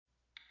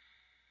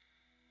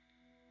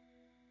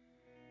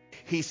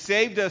He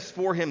saved us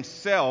for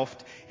himself.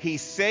 He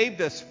saved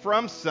us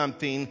from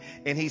something,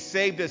 and he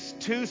saved us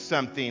to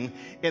something.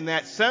 And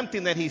that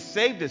something that he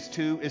saved us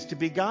to is to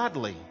be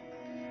godly.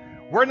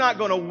 We're not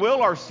going to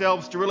will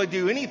ourselves to really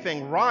do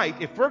anything right.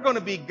 If we're going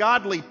to be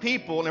godly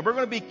people and if we're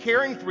going to be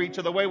caring for each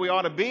other the way we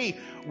ought to be,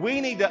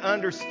 we need to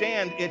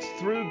understand it's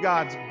through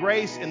God's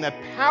grace and the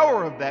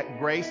power of that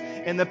grace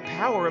and the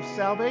power of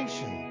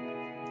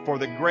salvation. For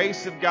the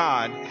grace of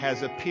God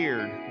has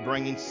appeared,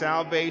 bringing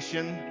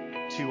salvation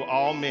to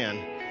all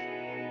men.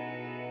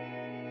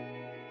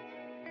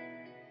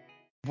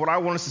 What I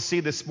want us to see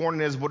this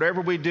morning is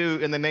whatever we do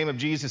in the name of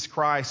Jesus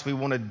Christ, we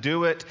want to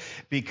do it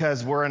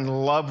because we're in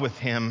love with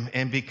him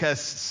and because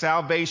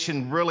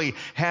salvation really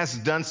has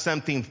done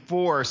something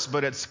for us,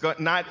 but it's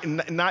not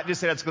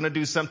just that it's going to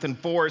do something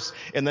for us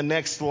in the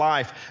next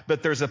life,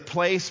 but there's a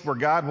place where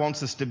God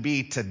wants us to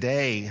be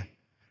today,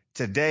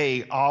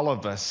 all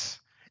of us,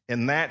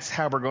 and that's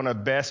how we're going to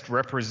best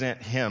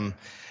represent him.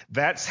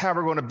 That's how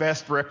we're going to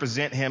best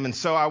represent him. And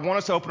so I want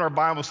us to open our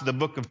Bibles to the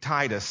book of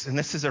Titus, and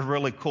this is a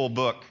really cool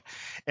book.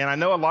 And I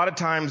know a lot of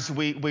times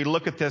we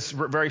look at this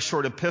very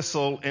short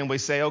epistle and we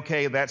say,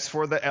 okay, that's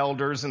for the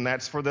elders and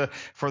that's for the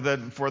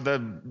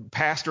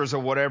pastors or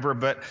whatever.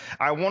 But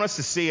I want us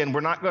to see, and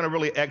we're not going to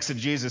really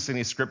exegesis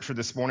any scripture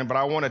this morning, but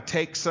I want to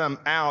take some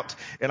out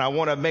and I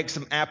want to make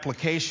some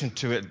application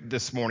to it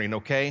this morning,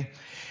 okay?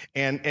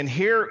 And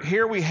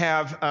here we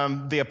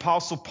have the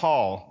Apostle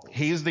Paul.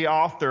 He's the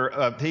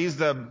author he's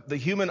the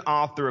human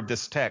author of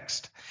this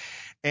text.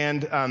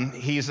 And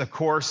he's, of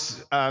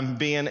course,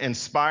 being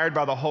inspired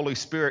by the Holy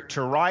Spirit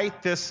to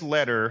write this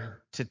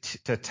letter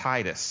to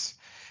Titus.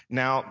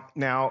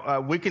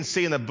 Now we can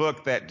see in the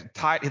book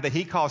that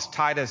he calls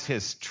Titus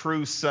his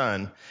true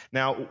son.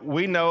 Now,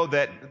 we know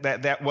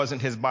that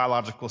wasn't his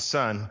biological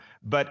son,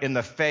 but in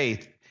the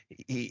faith,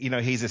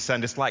 he's a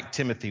son, just like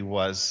Timothy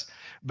was.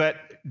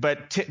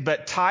 But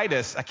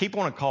Titus, I keep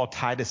wanting to call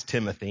Titus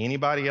Timothy.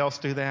 Anybody else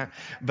do that?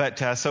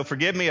 But so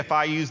forgive me if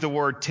I use the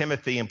word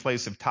Timothy in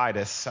place of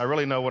Titus. I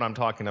really know what I'm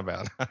talking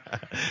about.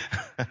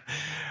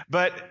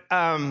 But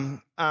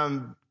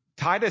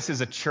Titus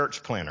is a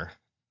church planner.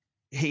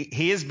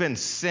 He has been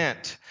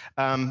sent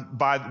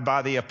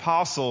by the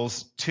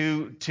apostles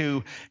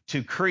to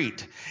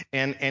Crete,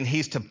 and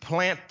he's to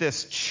plant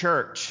this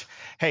church.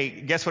 Hey,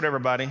 guess what,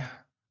 everybody?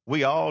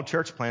 We all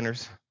church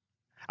planners.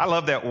 I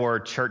love that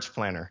word, church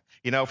planner.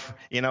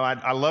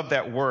 I love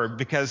that word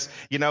because,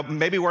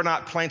 maybe we're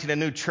not planting a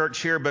new church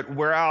here, but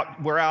we're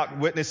out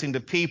witnessing to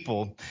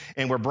people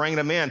and we're bringing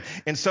them in.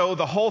 And so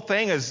the whole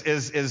thing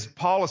is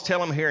Paul is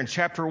telling them here in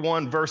chapter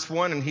 1, verse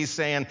 1, and he's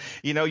saying,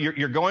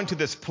 you're going to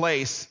this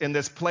place, and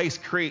this place,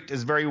 Crete,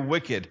 is very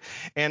wicked.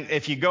 And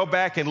if you go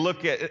back and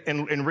look at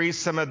and read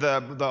some of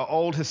the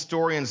old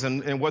historians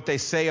and what they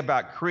say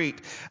about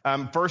Crete,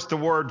 first the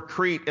word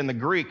Crete in the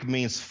Greek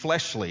means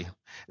fleshly.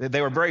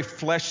 They were very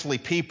fleshly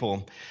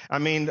people. I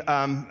mean,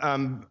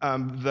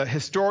 the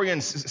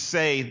historians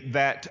say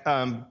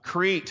that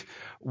Crete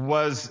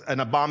was an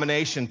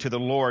abomination to the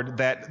Lord,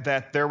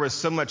 that there was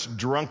so much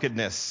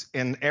drunkenness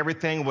and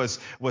everything was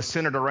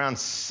centered around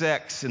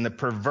sex and the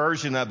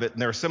perversion of it.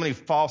 And there were so many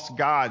false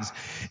gods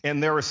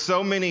and there were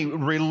so many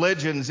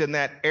religions in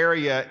that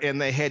area, and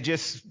they had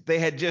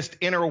just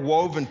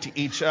interwoven to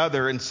each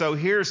other. And so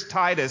here's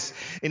Titus,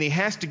 and he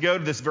has to go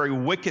to this very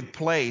wicked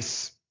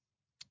place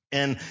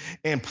and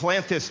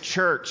plant this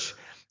church.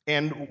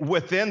 And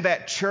within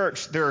that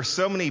church, there are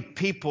so many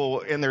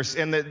people, and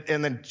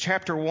the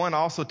chapter 1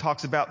 also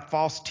talks about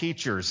false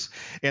teachers.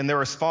 And there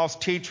are false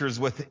teachers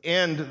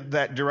within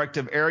that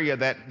directive area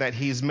that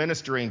he's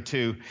ministering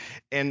to.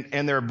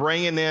 And they're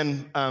bringing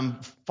in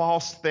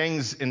false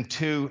things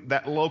into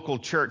that local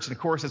church. And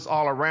of course, it's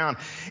all around.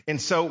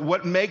 And so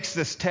what makes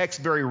this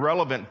text very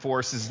relevant for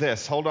us is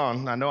this. Hold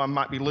on. I know I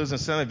might be losing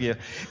some of you.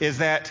 Is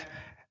that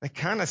it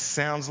kind of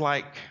sounds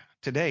like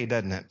today,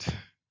 doesn't it?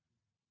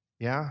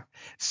 Yeah.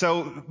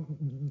 So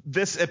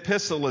this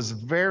epistle is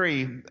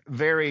very,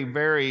 very,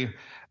 very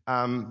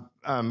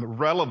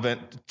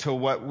relevant to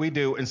what we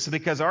do. And so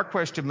because our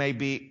question may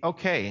be,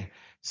 okay,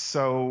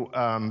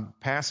 so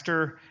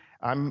Pastor,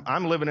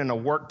 I'm living in a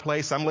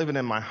workplace, I'm living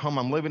in my home,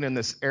 I'm living in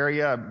this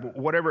area,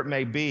 whatever it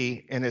may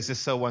be, and is this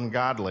so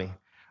ungodly?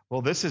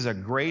 Well, this is a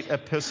great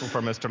epistle for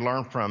us to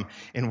learn from.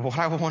 And what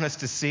I want us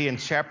to see in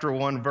chapter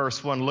 1,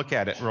 verse 1, look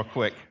at it real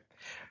quick.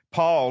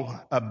 Paul,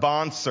 a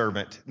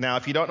bondservant. Now,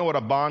 if you don't know what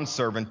a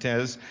bondservant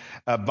is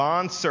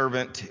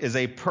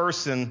a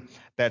person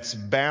that's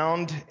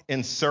bound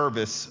in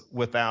service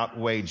without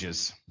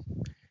wages.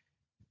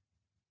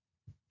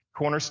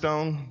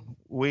 Cornerstone,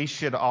 we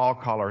should all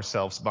call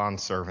ourselves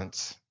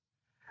bondservants.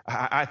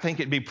 I think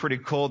it'd be pretty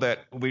cool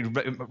that we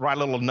write a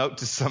little note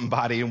to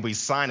somebody and we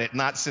sign it,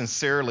 not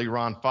sincerely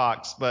Ron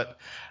Fox, but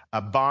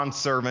a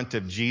bondservant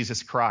of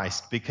Jesus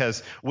Christ,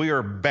 because we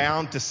are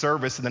bound to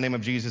service in the name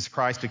of Jesus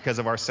Christ because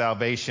of our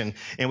salvation,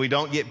 and we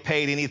don't get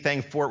paid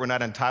anything for it. We're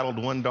not entitled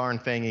to one darn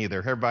thing either.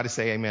 Everybody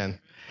say amen.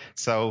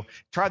 So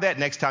try that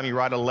next time you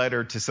write a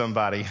letter to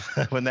somebody.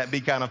 Wouldn't that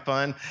be kind of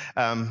fun?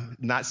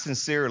 Not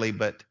sincerely,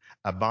 but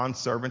a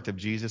bondservant of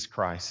Jesus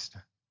Christ,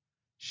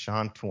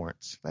 Sean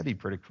Torrance. That'd be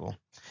pretty cool.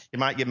 You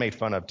might get made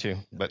fun of too,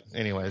 but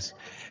anyways.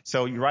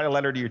 So you write a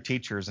letter to your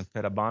teachers and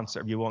put a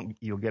bondservant.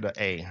 You'll get an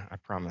A, I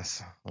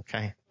promise.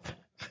 Okay.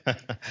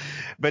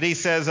 But he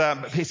says,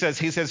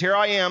 here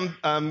I am,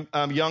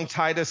 young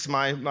Titus,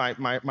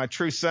 my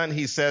true son.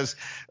 He says,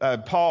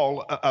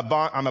 Paul,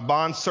 I'm a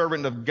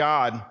bondservant of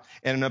God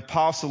and an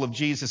apostle of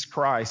Jesus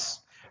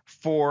Christ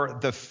for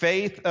the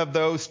faith of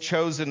those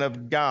chosen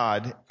of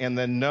God and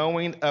the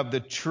knowing of the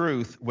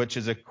truth, which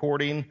is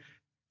according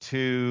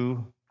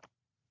to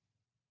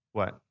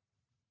what?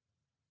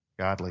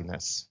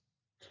 Godliness.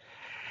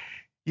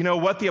 You know,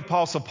 what the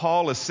Apostle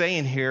Paul is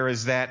saying here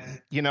is that,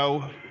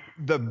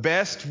 the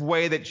best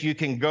way that you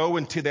can go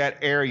into that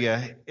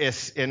area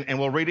is, and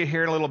we'll read it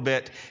here in a little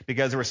bit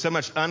because there was so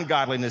much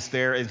ungodliness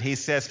there, and he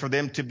says for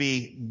them to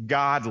be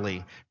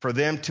godly,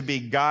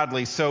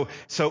 So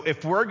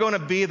if we're going to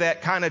be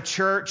that kind of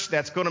church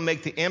that's going to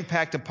make the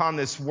impact upon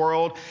this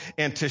world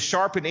and to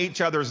sharpen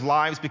each other's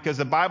lives, because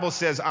the Bible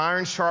says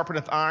iron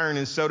sharpeneth iron,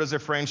 and so does a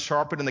friend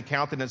sharpen in the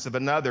countenance of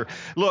another.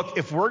 Look,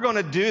 if we're going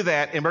to do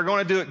that and we're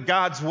going to do it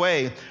God's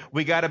way,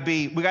 we got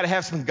to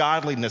have some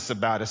godliness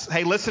about us.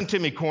 Hey, listen to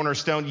me, Cornerstone.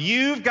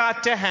 You've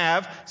got to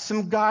have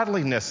some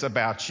godliness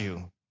about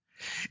you.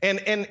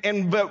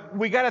 But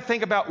we got to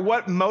think about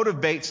what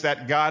motivates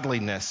that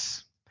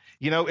godliness.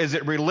 Is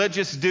it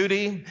religious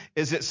duty?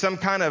 Is it some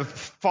kind of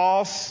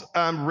false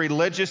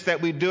religious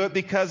that we do it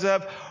because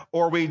of?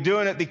 Or are we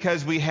doing it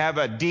because we have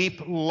a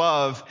deep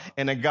love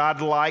and a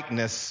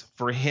God-likeness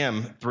for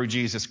Him through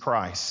Jesus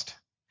Christ?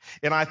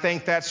 And I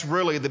think that's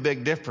really the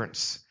big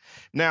difference.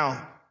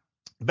 Now,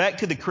 back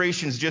to the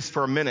Cretians just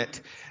for a minute.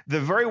 The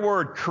very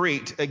word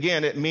Crete,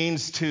 again, it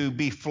means to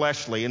be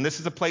fleshly. And this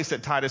is the place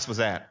that Titus was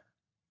at.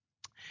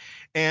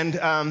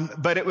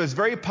 But it was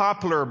very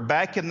popular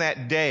back in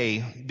that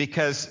day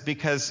because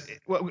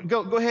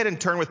go ahead and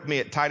turn with me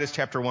at Titus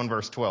chapter 1,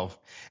 verse 12.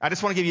 I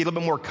just want to give you a little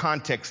bit more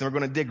context, and we're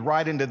going to dig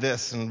right into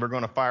this, and we're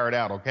going to fire it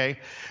out, okay?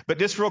 But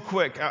just real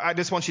quick, I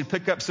just want you to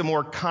pick up some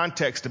more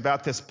context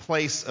about this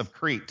place of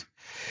Crete.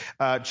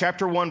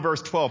 Chapter 1,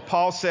 verse 12,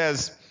 Paul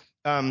says,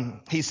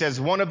 he says,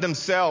 one of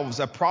themselves,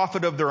 a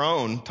prophet of their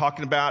own,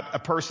 talking about a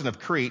person of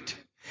Crete,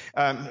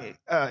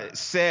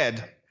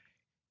 said,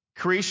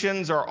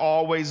 Cretians are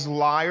always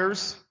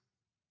liars,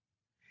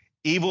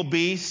 evil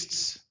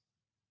beasts,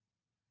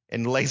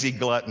 and lazy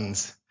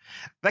gluttons.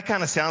 That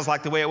kind of sounds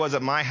like the way it was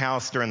at my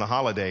house during the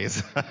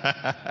holidays.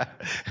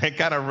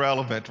 Kind of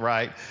relevant,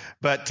 right?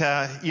 But,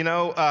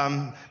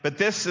 but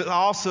this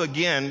also,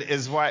 again,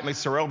 is why it makes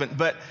it so relevant.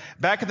 But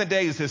back in the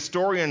days,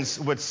 historians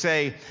would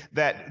say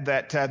that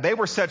they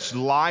were such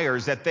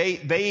liars that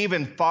they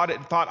even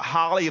thought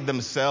highly of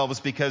themselves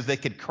because they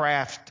could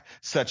craft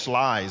such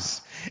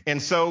lies.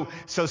 And so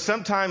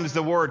sometimes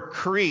the word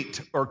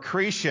Crete or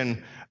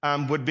Cretan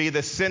would be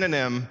the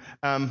synonym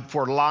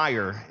for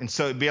liar. And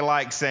so it'd be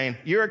like saying,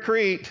 you're a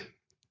Crete.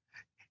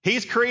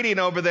 He's Creting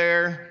over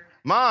there.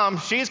 Mom,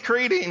 she's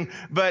Creting.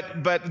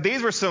 But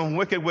these were some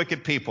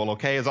wicked people,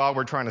 okay, is all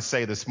we're trying to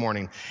say this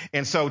morning.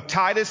 And so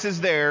Titus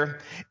is there,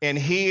 and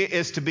he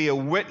is to be a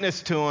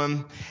witness to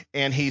him,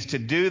 and he's to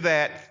do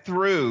that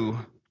through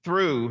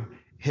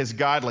his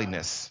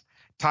godliness.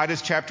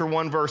 Titus chapter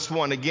 1, verse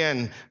 1,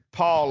 again,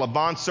 Paul, a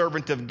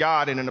bondservant of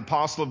God and an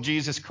apostle of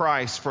Jesus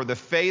Christ, for the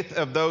faith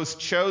of those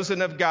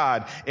chosen of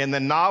God and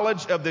the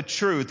knowledge of the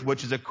truth,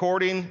 which is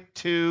according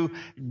to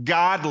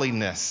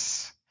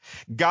godliness.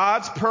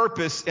 God's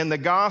purpose in the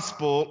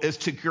gospel is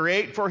to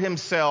create for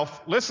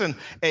himself, listen,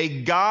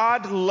 a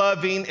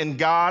God-loving and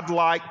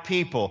God-like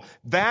people.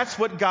 That's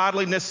what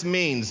godliness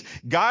means.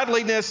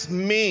 Godliness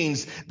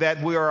means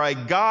that we are a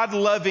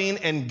God-loving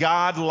and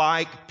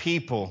God-like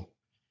people.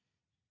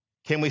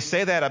 Can we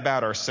say that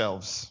about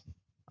ourselves?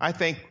 I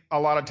think a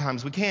lot of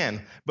times we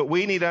can, but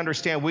we need to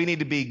understand we need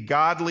to be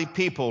godly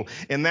people.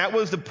 And that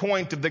was the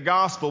point of the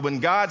gospel. When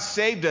God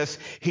saved us,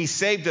 He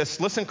saved us,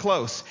 listen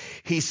close,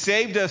 He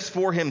saved us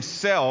for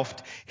Himself,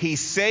 He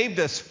saved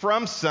us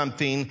from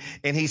something,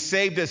 and He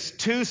saved us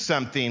to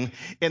something.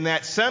 And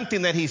that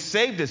something that He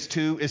saved us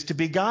to is to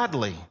be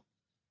godly.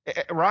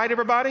 Right,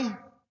 everybody?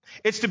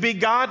 It's to be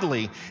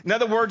godly. In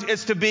other words,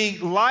 it's to be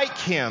like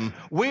Him.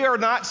 We are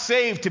not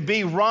saved to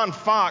be Ron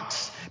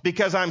Fox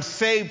because I'm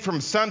saved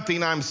from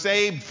something. I'm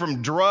saved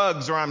from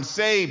drugs, or I'm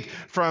saved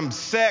from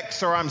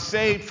sex, or I'm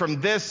saved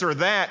from this or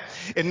that.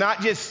 And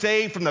not just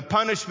saved from the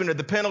punishment or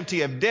the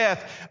penalty of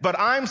death, but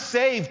I'm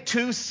saved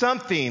to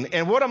something.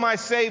 And what am I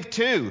saved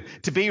to?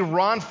 To be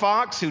Ron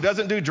Fox who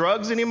doesn't do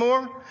drugs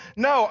anymore?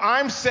 No,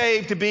 I'm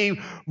saved to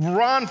be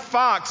Ron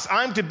Fox.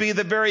 I'm to be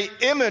the very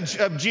image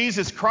of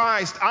Jesus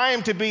Christ. I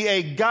am to be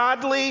a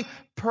godly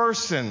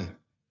person.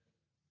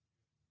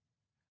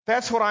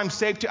 That's what I'm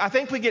saved to. I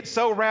think we get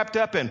so wrapped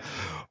up in,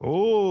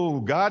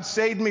 oh, God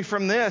saved me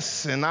from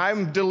this and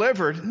I'm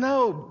delivered.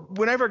 No,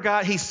 whenever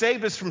He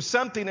saved us from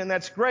something, and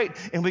that's great.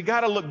 And we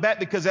got to look back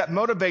because that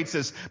motivates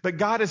us. But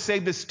God has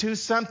saved us to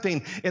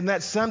something, and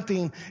that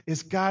something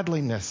is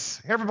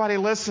godliness. Everybody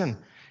listen.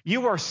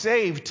 You are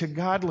saved to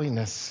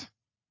godliness.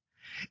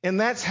 And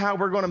that's how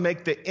we're going to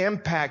make the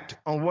impact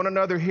on one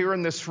another here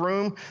in this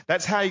room.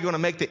 That's how you're going to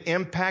make the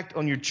impact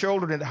on your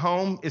children at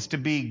home, is to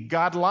be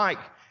God-like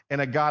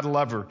and a God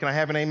lover. Can I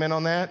have an amen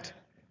on that?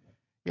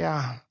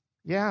 Yeah.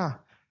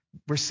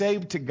 We're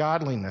saved to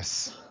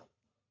godliness.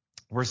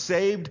 We're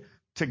saved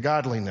to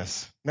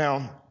godliness.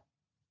 Now,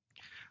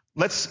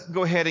 let's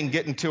go ahead and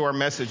get into our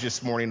message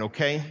this morning,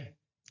 okay?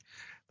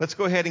 Let's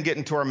go ahead and get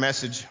into our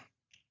message.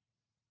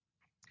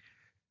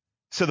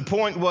 So the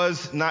point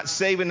was not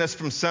saving us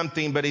from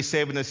something, but He's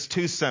saving us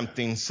to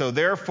something. So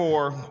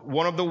therefore,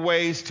 one of the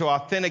ways to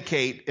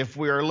authenticate if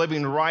we are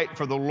living right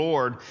for the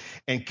Lord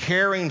and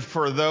caring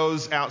for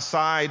those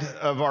outside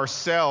of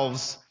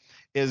ourselves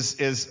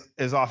is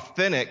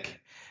authentic.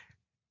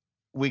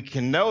 We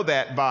can know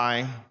that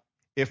by,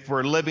 if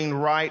we're living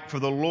right for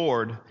the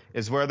Lord,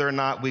 is whether or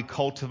not we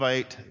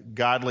cultivate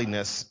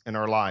godliness in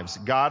our lives.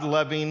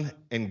 God-loving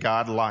and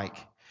God-like.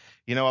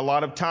 You know, a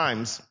lot of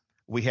times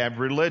we have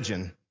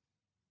religion.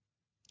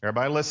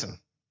 Everybody listen.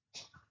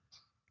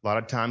 A lot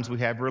of times we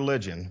have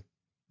religion,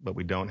 but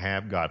we don't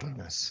have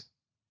godliness.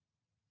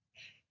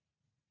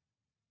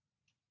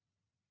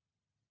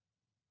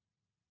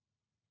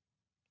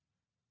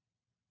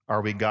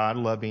 Are we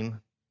God-loving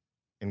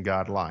and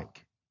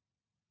God-like?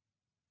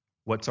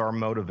 What's our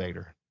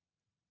motivator?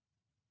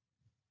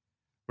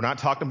 We're not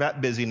talking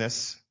about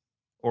busyness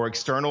or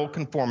external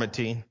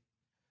conformity,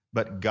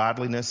 but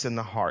godliness in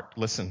the heart.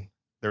 Listen,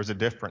 there's a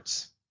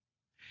difference.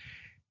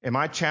 And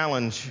my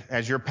challenge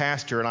as your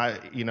pastor, and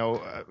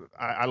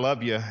I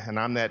love you, and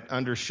I'm that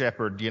under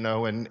shepherd,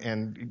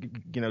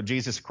 and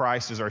Jesus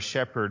Christ is our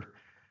shepherd.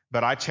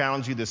 But I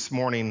challenge you this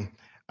morning,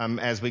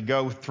 as we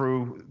go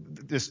through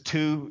this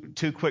two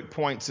quick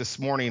points this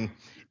morning,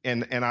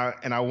 and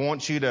I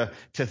want you to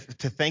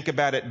think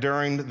about it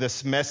during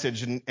this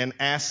message and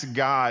ask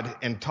God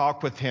and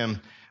talk with Him.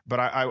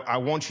 But I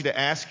want you to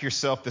ask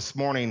yourself this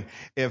morning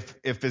if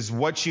is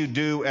what you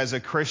do as a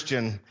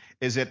Christian,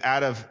 is it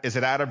out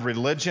of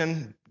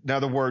religion? In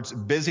other words,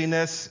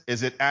 busyness?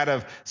 Is it out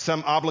of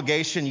some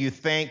obligation you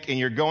think and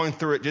you're going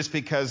through it just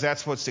because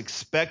that's what's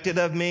expected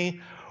of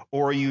me?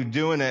 Or are you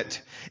doing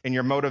it and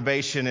your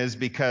motivation is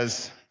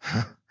because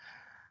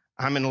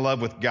I'm in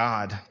love with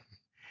God?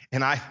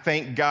 And I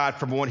thank God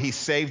for what He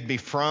saved me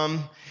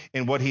from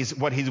and what he's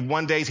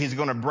one day He's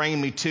going to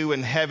bring me to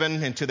in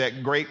heaven, into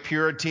that great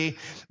purity,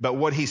 but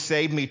what He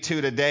saved me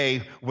to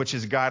today, which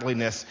is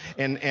godliness.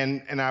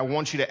 And I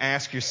want you to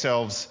ask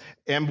yourselves,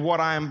 am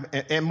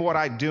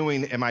I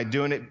doing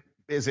it?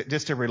 Is it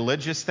just a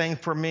religious thing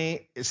for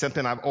me? Is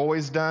something I've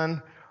always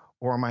done?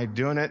 Or am I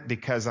doing it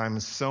because I'm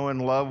so in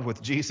love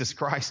with Jesus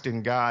Christ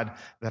and God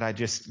that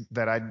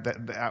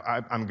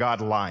I'm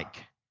God-like?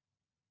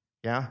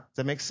 Yeah? Does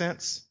that make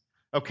sense?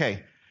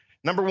 Okay.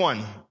 Number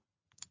one,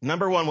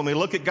 when we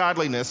look at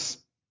godliness,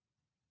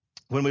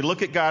 number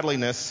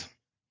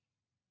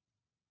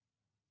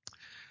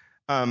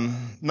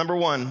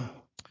one,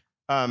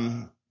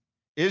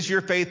 is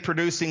your faith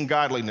producing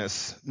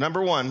godliness?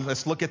 Number one,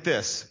 let's look at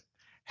this.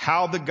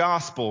 How the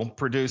gospel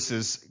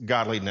produces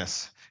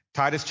godliness.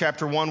 Titus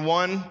chapter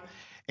 1:1,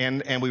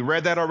 and we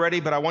read that already,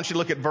 but I want you to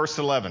look at verse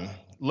 11.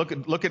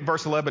 Look at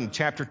verse 11,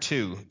 chapter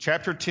 2.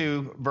 Chapter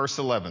 2, verse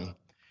 11.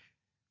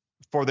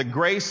 For the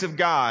grace of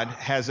God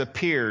has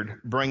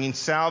appeared, bringing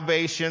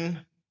salvation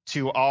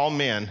to all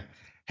men.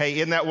 Hey,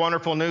 isn't that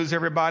wonderful news,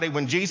 everybody?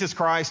 When Jesus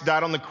Christ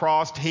died on the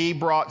cross, He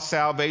brought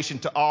salvation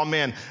to all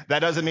men. That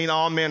doesn't mean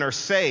all men are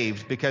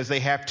saved, because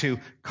they have to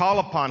call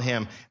upon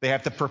Him. They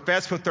have to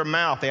profess with their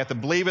mouth. They have to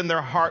believe in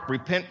their heart,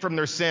 repent from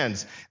their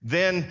sins.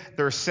 Then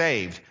they're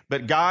saved.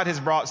 But God has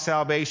brought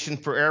salvation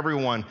for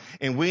everyone.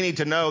 And we need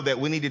to know that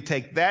we need to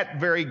take that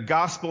very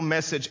gospel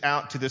message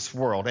out to this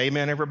world.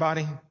 Amen,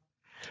 everybody?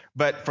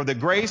 But for the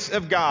grace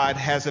of God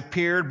has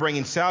appeared,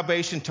 bringing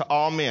salvation to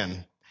all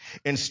men,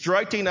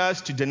 instructing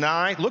us to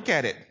deny. Look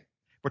at it.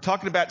 We're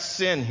talking about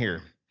sin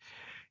here.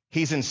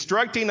 He's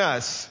instructing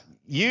us,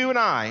 you and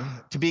I,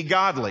 to be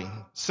godly.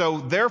 So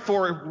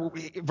therefore,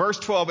 verse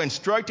 12,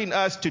 instructing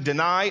us to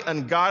deny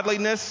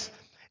ungodliness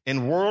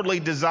and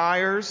worldly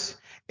desires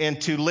and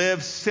to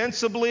live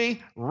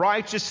sensibly,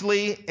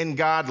 righteously, and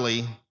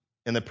godly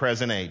in the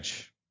present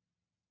age.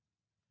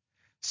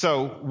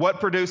 So what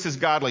produces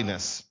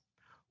godliness?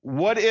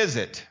 What is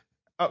it?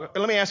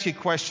 Let me ask you a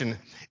question.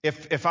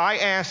 If I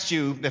asked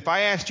you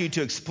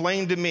to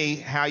explain to me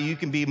how you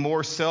can be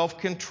more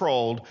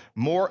self-controlled,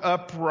 more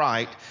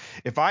upright,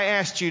 if I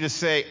asked you to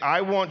say,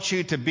 I want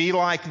you to be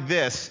like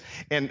this,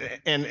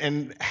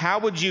 and how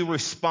would you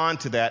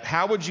respond to that?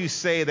 How would you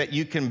say that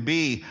you can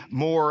be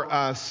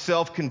more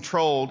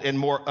self-controlled and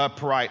more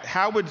upright?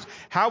 How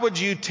would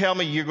you tell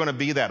me you're going to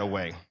be that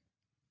way?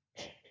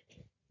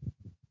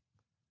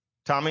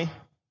 Tommy?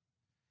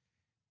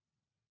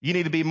 You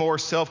need to be more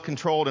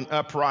self-controlled and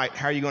upright.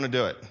 How are you going to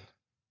do it?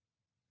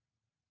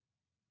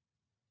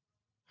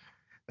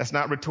 That's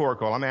not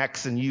rhetorical. I'm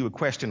asking you a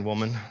question,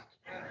 woman.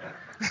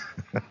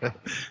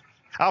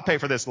 I'll pay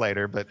for this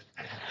later, but.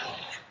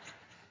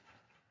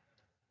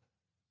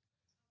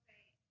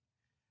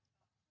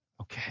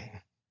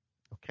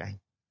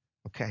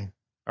 Okay.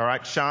 All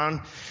right,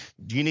 Sean,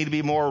 you need to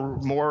be more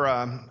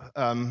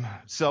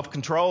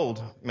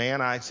self-controlled,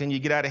 man. I seen you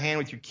get out of hand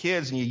with your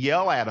kids and you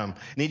yell at them.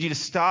 I need you to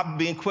stop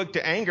being quick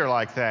to anger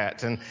like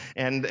that.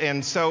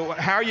 And so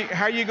how are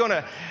you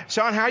gonna,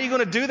 Sean? How are you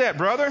gonna do that,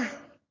 brother?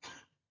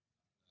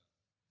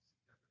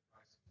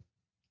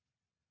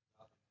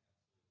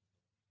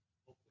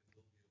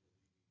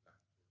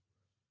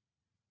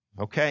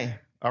 Okay.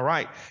 All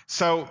right.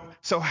 So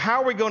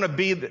how are we going to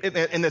be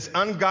in this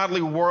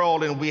ungodly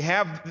world? And we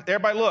have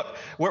everybody. Look,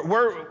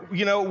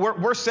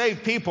 we're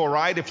saved people,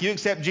 right? If you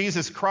accept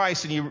Jesus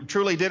Christ and you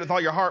truly did it with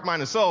all your heart,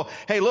 mind, and soul.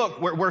 Hey,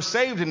 look, we're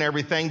saved and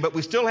everything, but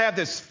we still have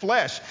this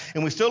flesh,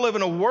 and we still live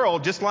in a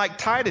world just like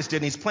Titus did.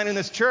 And he's planting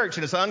this church,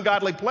 and it's an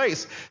ungodly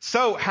place.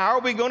 So how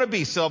are we going to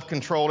be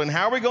self-controlled, and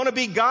how are we going to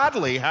be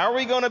godly? How are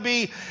we going to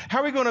be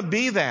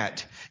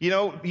that?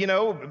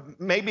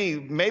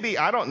 Maybe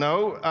I don't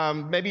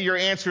know. Maybe your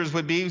answers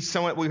would be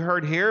somewhat we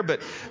heard here,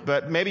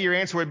 but maybe your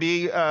answer would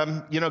be,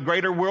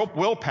 greater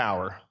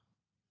willpower.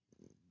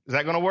 Is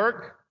that going to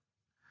work?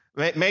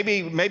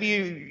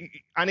 Maybe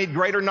I need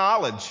greater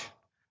knowledge.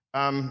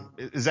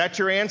 Is that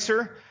your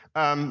answer?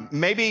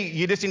 Maybe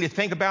you just need to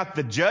think about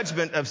the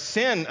judgment of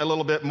sin a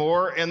little bit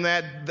more, and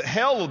that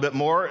hell a little bit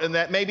more, and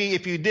that maybe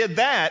if you did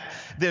that,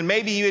 then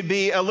maybe you would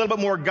be a little bit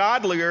more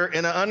godlier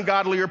in an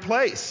ungodlier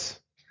place.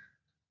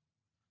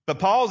 But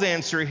Paul's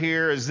answer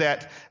here is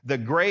that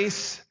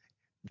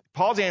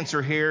Paul's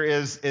answer here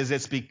is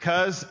it's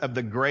because of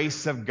the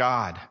grace of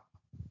God.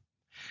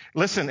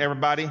 Listen,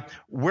 everybody,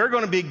 we're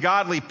going to be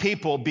godly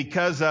people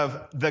because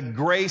of the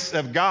grace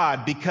of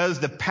God, because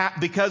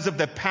of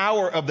the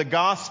power of the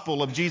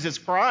gospel of Jesus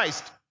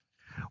Christ.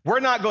 We're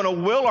not going to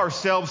will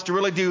ourselves to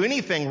really do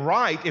anything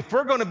right. If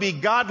we're going to be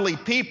godly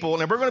people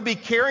and if we're going to be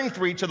caring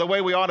for each other the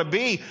way we ought to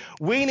be,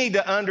 we need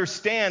to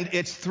understand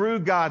it's through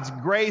God's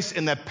grace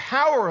and the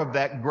power of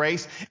that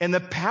grace and the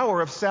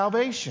power of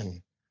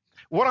salvation.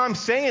 What I'm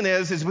saying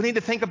is we need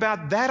to think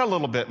about that a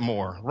little bit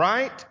more,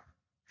 right?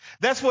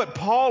 That's what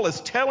Paul is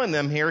telling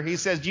them here. He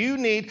says you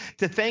need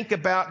to think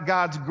about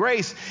God's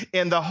grace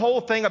and the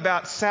whole thing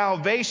about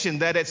salvation,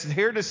 that it's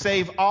here to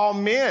save all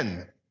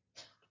men.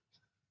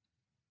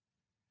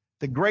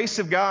 The grace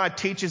of God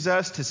teaches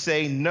us to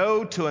say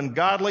no to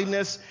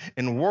ungodliness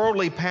and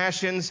worldly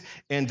passions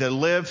and to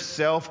live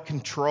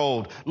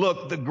self-controlled.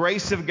 Look, the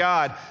grace of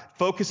God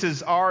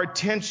focuses our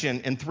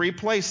attention in three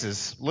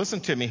places. Listen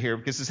to me here,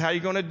 because this is how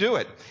you're going to do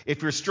it.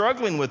 If you're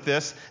struggling with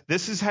this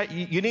is how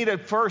you need to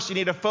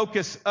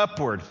focus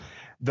upward.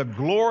 The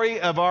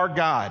glory of our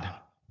God.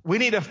 We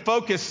need to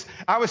focus.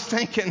 I was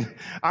thinking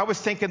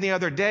the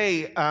other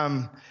day,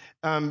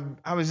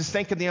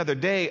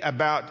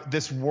 about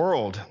this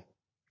world.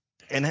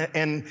 And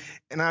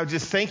I was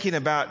just thinking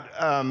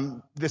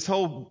about this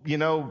whole,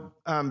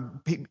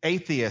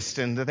 atheist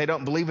and that they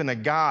don't believe in a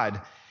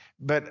God.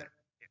 But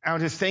I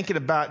was just thinking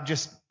about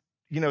it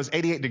was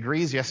 88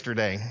 degrees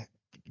yesterday.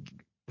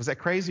 Was that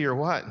crazy or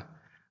what?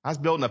 I was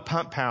building a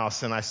pump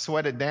house and I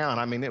sweated down.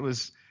 I mean, it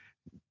was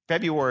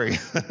February.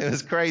 It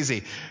was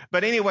crazy.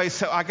 But anyway,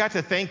 so I got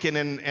to thinking,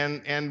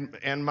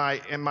 and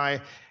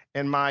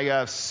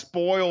my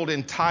spoiled,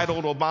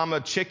 entitled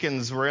Obama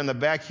chickens were in the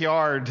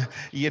backyard,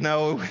 and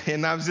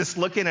I was just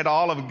looking at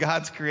all of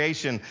God's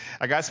creation.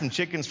 I got some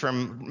chickens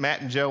from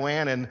Matt and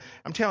Joanne, and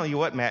I'm telling you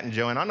what, Matt and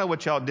Joanne, I don't know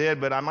what y'all did,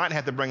 but I might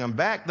have to bring them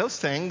back. Those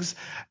things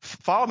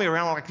follow me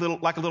around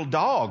like a little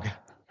dog.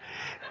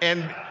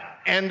 And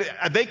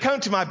they come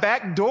to my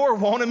back door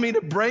wanting me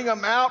to bring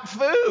them out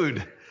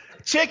food.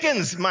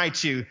 Chickens,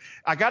 might you?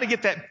 I got to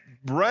get that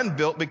run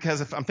built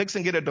because if I'm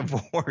fixing to get a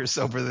divorce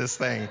over this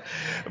thing.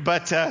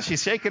 But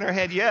she's shaking her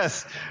head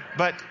yes.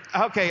 But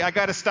okay, I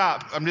got to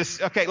stop. Let's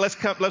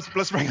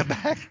bring it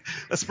back.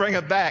 Let's bring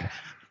it back.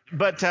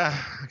 But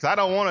 'cause I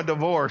don't want a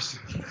divorce.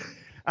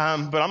 But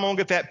I'm going to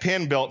get that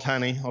pen built,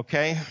 honey,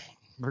 okay?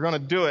 We're going to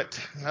do it.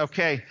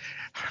 Okay.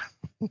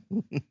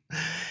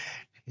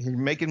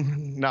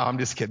 No, I'm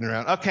just kidding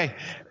around. Okay,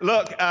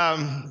 look,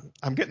 I'm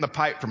getting the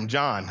pipe from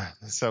John,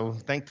 so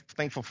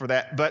thankful for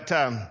that. But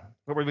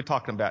what were we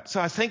talking about?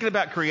 So I was thinking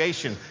about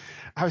creation.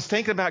 And I was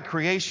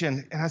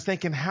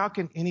thinking, how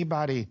can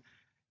anybody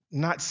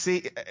not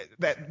see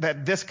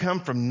that this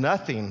come from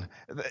nothing?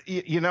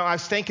 I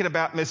was thinking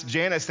about Miss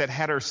Janice that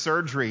had her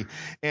surgery,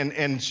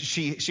 and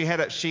she had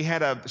a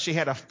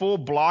full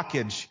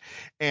blockage,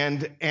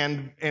 and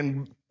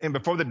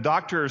before the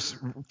doctors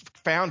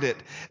found it,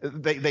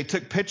 they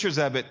took pictures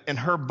of it, and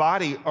her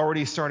body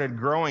already started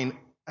growing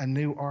a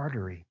new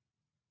artery.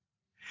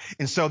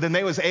 And so then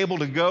they was able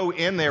to go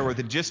in there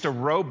with just a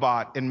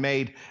robot and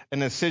made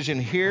an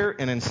incision here,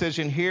 an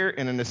incision here,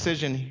 and an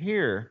incision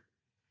here.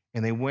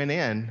 And they went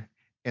in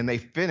and they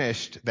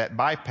finished that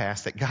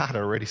bypass that God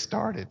already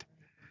started.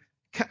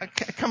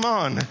 Come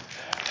on.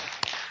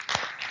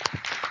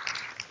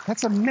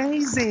 That's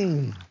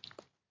amazing.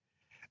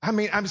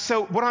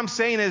 What I'm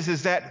saying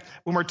is that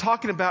when we're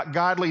talking about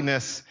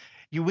godliness,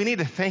 we need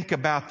to think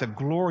about the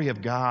glory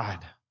of God,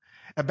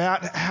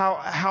 about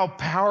how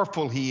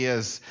powerful he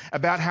is,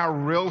 about how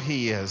real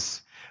he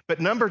is. But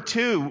number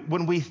two,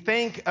 when we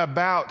think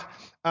about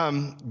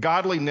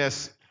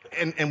godliness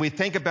and we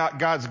think about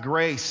God's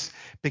grace,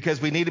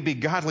 because we need to be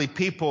godly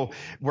people,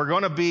 we're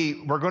going to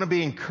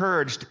be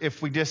encouraged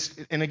if we just,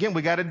 and again,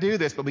 we got to do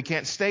this, but we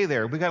can't stay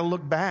there. We got to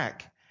look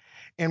back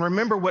and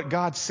remember what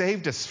God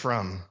saved us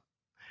from.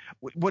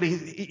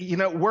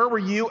 Where were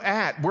you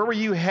at? Where were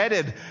you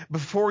headed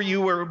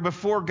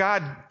before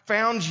God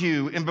found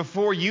you and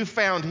before you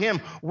found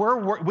him?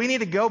 We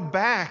need to go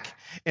back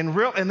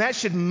and that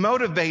should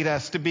motivate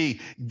us to be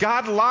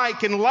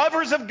God-like and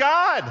lovers of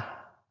God.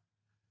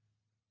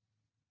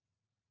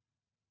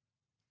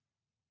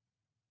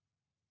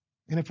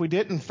 And if we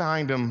didn't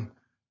find him,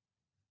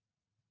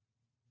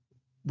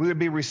 we would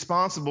be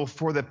responsible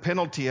for the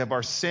penalty of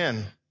our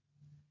sin,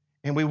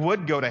 and we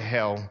would go to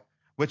hell,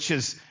 which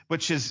is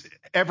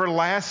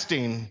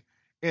everlasting,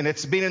 and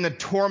it's being in the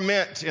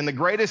torment. And the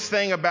worst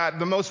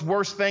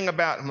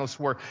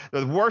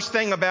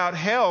thing about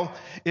hell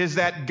is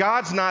that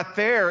God's not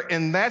there,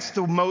 and that's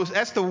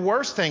the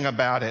worst thing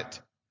about it.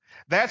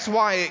 That's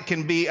why it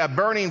can be a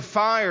burning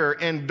fire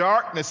and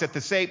darkness at the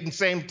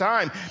same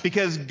time,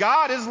 because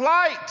God is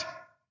light.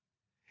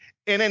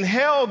 And in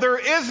hell, there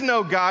is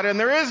no God and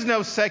there is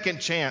no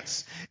second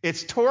chance.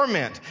 It's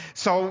torment.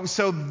 So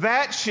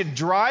that should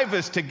drive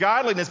us to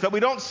godliness, but we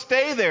don't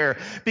stay there,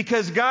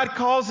 because God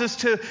calls us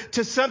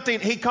to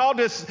something. He got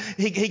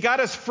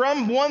us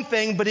from one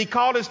thing, but he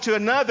called us to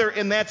another,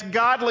 and that's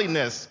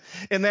godliness.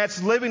 And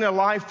that's living a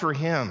life for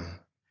him.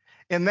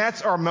 And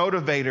that's our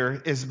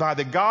motivator, is by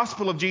the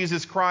gospel of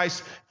Jesus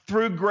Christ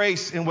through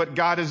grace and what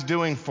God is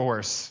doing for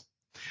us.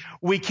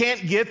 We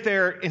can't get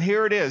there, and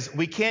here it is.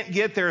 We can't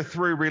get there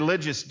through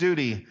religious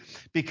duty,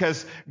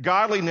 because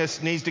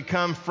godliness needs to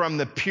come from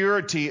the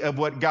purity of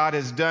what God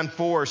has done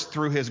for us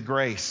through his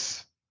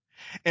grace.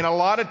 And a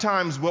lot of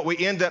times what we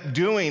end up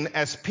doing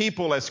as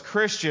people, as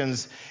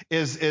Christians,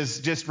 is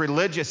just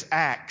religious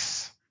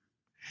acts.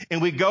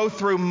 And we go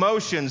through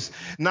motions,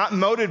 not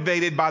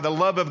motivated by the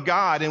love of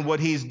God and what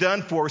he's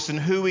done for us and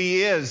who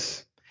he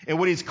is and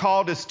what he's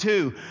called us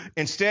to.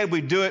 Instead,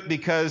 we do it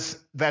because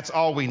that's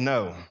all we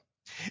know.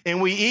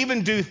 And we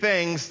even do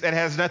things that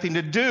has nothing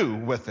to do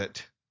with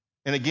it.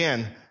 And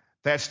again,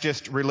 that's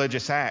just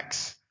religious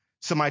acts.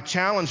 So my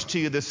challenge to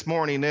you this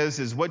morning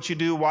is what you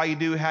do, why you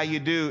do, how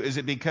you do. Is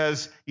it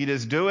because you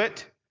just do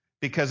it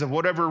because of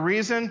whatever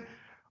reason?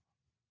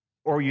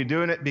 Or are you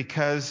doing it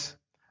because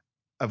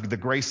of the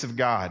grace of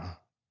God?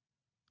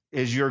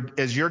 Is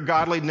your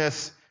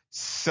godliness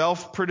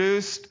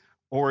self-produced,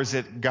 or is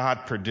it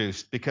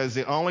God-produced? Because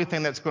the only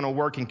thing that's going to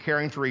work in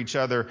caring for each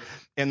other,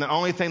 and the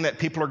only thing that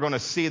people are going to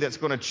see that's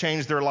going to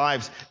change their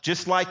lives,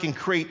 just like in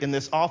Crete, in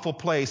this awful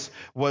place,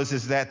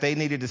 is that they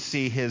needed to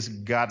see his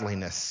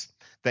godliness,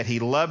 that he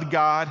loved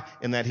God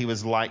and that he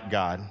was like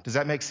God. Does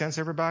that make sense,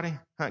 everybody?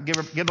 Give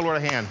the Lord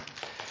a hand.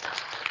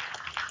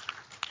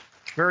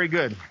 Very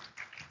good.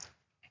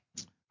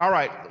 All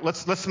right,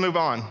 let's move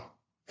on.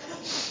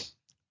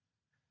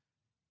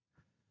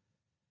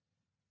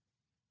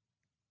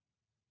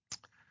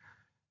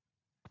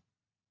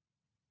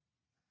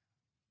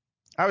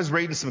 I was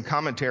reading some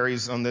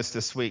commentaries on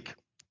this week,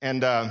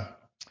 and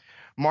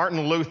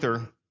Martin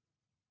Luther,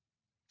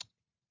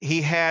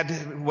 he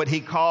had what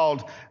he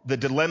called the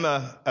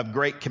dilemma of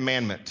great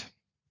commandment.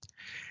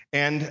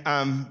 And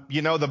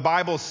the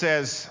Bible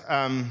says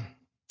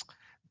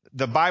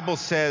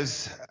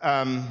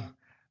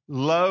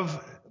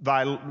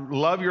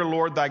love your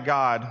Lord thy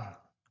God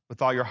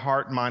with all your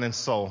heart, mind, and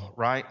soul.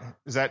 Right?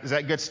 Is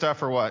that good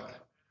stuff or what?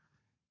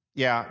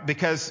 Yeah,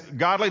 because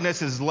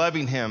godliness is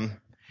loving him.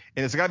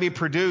 And it's got to be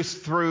produced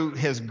through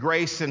his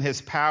grace and his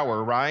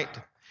power, right?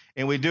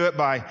 And we do it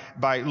by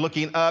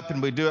looking up,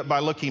 and we do it by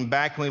looking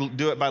back, and we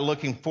do it by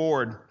looking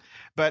forward.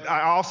 But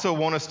I also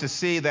want us to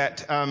see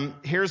that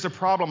here's a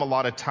problem a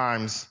lot of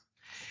times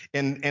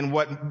in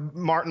what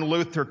Martin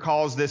Luther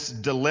calls this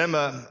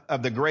dilemma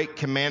of the great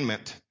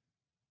commandment.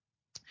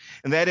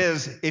 And that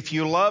is, if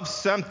you love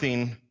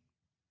something,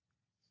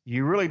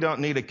 you really don't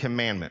need a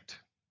commandment.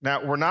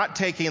 Now, we're not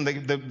taking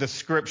the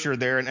scripture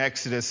there in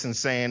Exodus and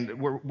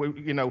saying,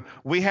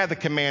 we have the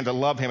command to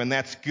love him, and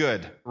that's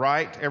good,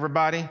 right,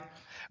 everybody?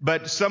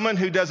 But someone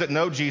who doesn't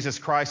know Jesus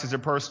Christ as their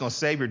personal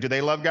Savior, do they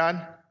love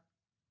God?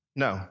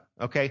 No,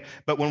 okay?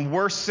 But when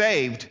we're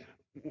saved,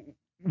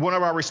 one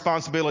of our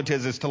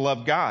responsibilities is to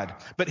love God.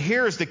 But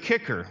here's the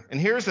kicker, and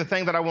here's the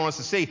thing that I want us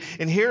to see,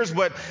 and here's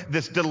what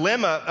this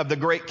dilemma of the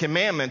great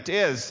commandment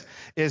is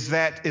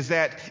that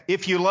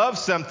if you love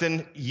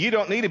something, you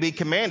don't need to be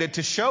commanded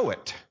to show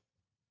it.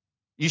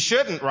 You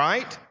shouldn't,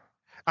 right?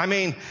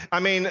 Tommy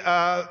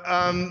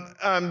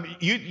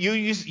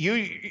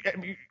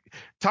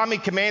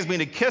commands me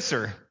to kiss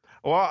her.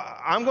 Well,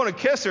 I'm going to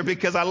kiss her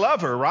because I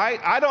love her, right?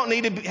 I don't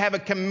need to have a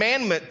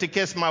commandment to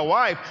kiss my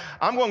wife.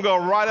 I'm going to go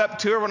right up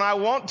to her when I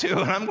want to,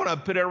 and I'm going to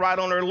put it right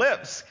on her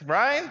lips,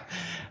 right?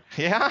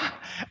 Yeah.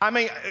 I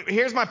mean,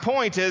 here's my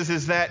point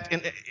is that,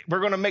 and we're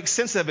going to make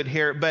sense of it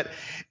here, but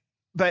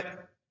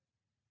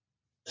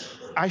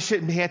I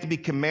shouldn't have to be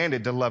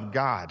commanded to love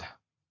God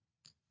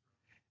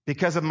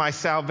because of my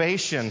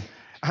salvation.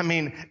 I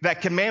mean,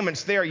 that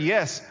commandment's there,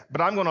 yes,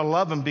 but I'm going to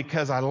love him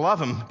because I love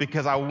him,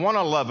 because I want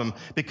to love him,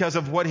 because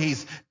of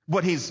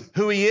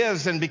who he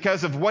is, and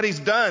because of what he's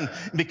done,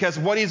 because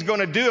of what he's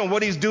going to do and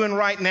what he's doing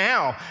right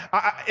now.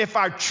 If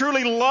I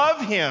truly love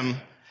him,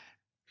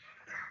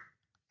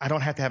 I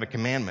don't have to have a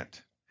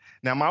commandment.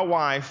 Now, my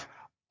wife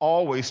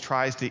always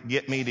tries to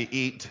get me to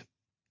eat,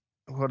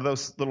 what are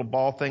those little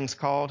ball things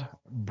called?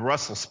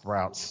 Brussels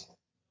sprouts.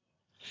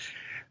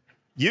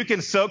 You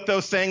can soak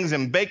those things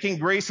in baking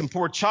grease and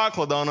pour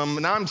chocolate on them,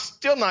 and I'm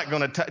still not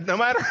going to touch.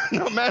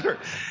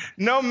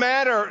 No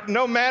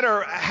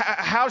matter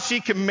how she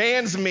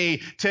commands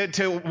me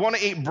to want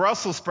to eat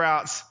Brussels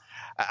sprouts,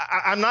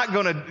 I'm not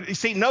going to.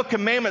 See, no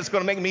commandment's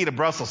going to make me eat a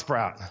Brussels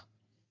sprout.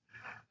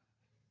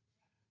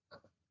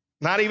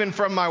 Not even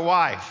from my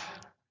wife.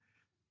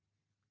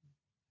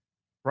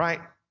 Right?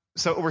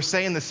 So what we're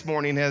saying this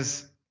morning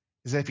is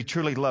that if you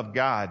truly love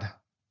God,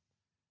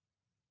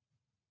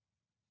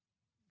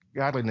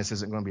 godliness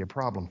isn't going to be a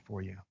problem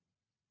for you.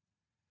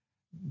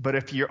 But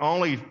if you're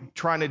only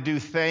trying to do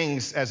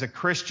things as a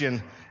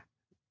Christian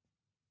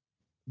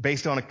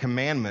based on a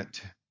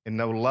commandment and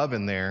no love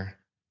in there,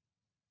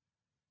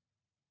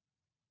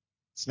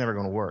 it's never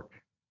going to work.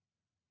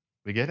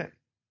 We get it?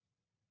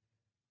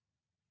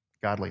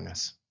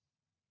 Godliness.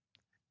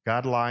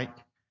 God-like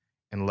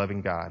and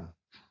loving God.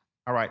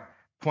 All right,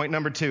 point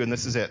number 2, and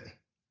this is it.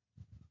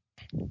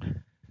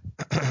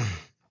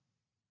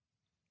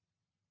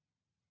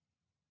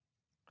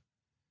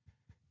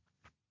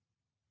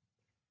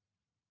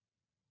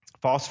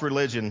 False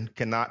religion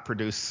cannot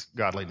produce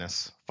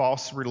godliness.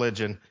 False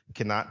religion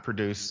cannot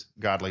produce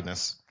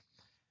godliness.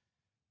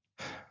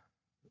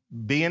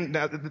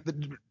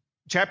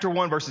 Chapter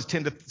 1, verses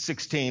 10 to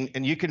 16,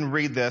 and you can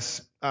read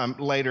this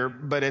later,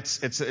 but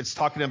it's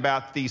talking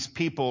about these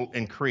people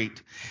in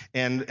Crete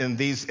and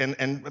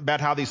about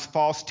how these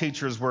false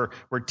teachers were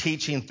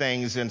teaching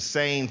things and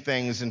saying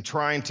things and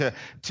trying to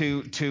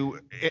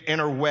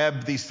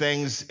interweb these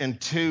things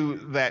into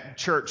that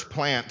church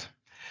plant.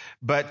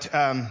 But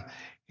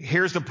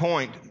here's the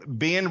point.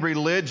 Being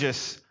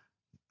religious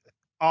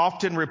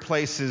often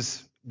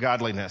replaces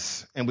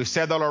godliness. And we've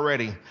said that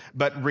already.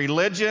 But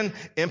religion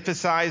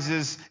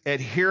emphasizes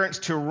adherence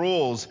to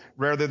rules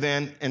rather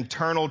than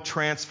internal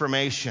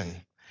transformation.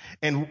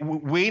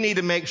 And we need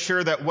to make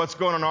sure that what's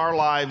going on in our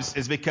lives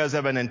is because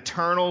of an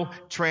internal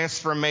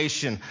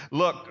transformation.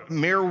 Look,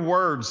 mere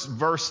words,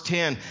 verse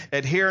 10,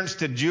 adherence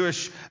to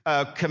Jewish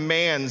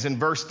commands in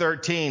verse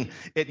 13.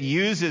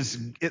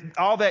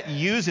 All that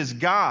uses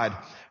God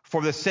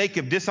for the sake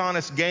of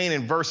dishonest gain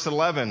in verse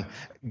 11.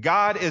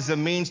 God is the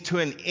means to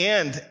an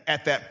end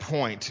at that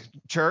point,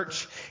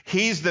 church.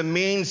 He's the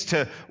means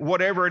to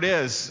whatever it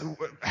is,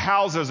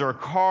 houses or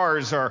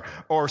cars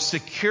or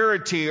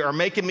security or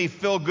making me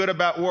feel good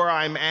about where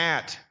I'm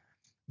at.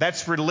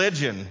 That's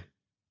religion.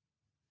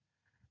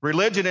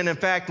 Religion, and in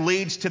fact,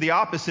 leads to the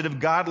opposite of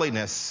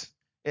godliness.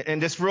 And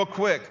just real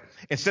quick,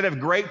 instead of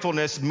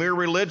gratefulness, mere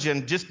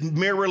religion,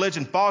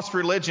 false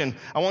religion,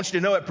 I want you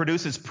to know it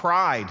produces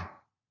pride.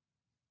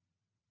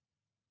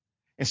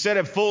 Instead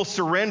of full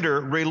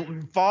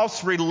surrender,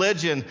 false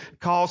religion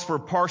calls for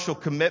partial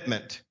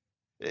commitment.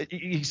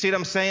 You see what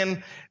I'm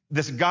saying?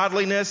 This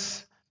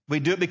godliness, we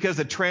do it because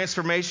of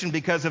transformation,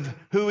 because of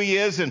who he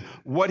is and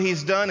what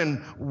he's done and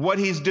what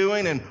he's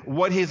doing and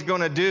what he's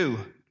going to do.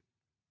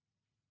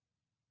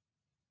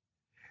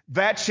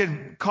 That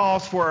should call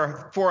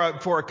for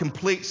a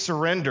complete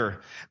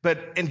surrender.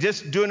 But in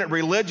just doing it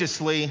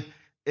religiously,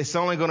 it's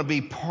only going to be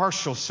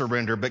partial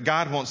surrender. But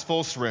God wants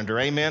full surrender.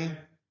 Amen?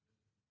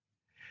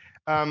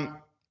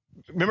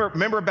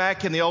 Remember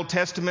back in the Old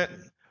Testament,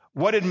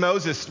 what did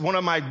Moses, one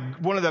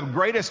of the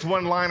greatest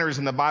one-liners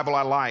in the Bible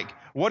I like,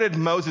 what did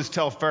Moses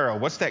tell Pharaoh?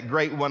 What's that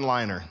great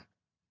one-liner?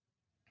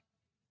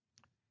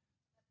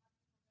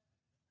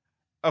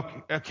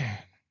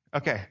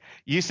 Okay.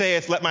 You say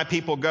it's let my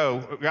people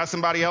go. Got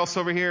somebody else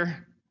over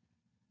here?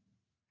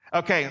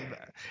 Okay,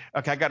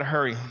 I got to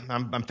hurry.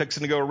 I'm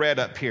fixing to go red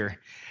up here.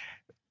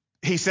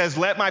 He says,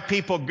 let my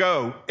people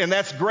go. And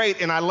that's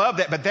great, and I love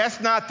that. But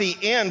that's not the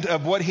end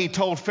of what he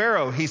told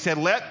Pharaoh. He said,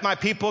 let my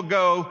people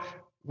go.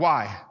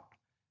 Why?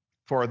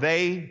 For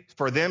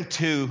them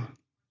to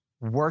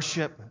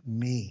worship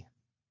me.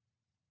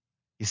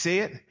 You see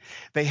it?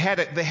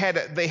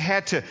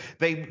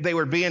 They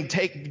were being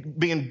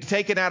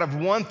taken out of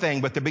one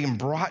thing, but they're being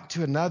brought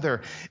to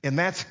another. And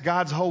that's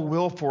God's whole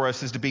will for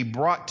us, is to be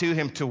brought to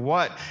him to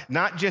what?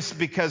 Not just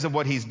because of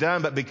what he's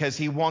done, but because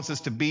he wants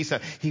us to be so.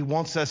 He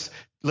wants us,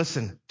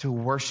 listen, to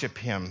worship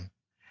him.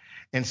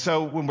 And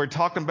so when we're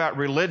talking about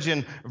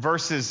religion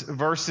versus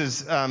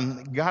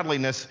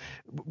godliness,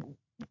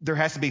 there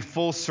has to be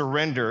full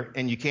surrender,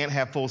 and you can't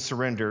have full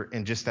surrender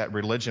in just that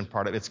religion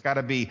part of it. It's got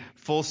to be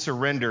full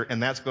surrender,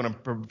 and that's going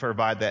to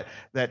provide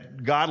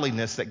that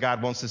godliness that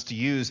God wants us to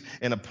use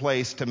in a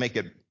place to make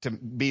it, to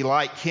be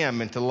like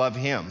him and to love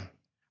him.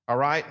 All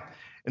right?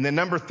 And then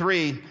number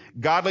 3,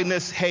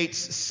 godliness hates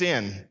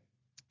sin.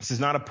 This is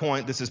not a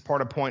point. This is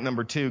part of point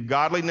number 2.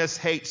 Godliness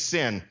hates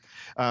sin.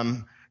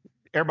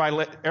 Everybody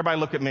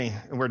look at me,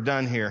 and we're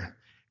done here.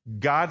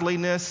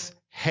 Godliness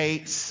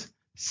hates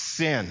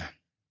sin.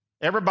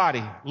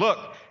 Everybody, look.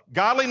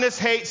 Godliness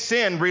hates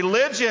sin.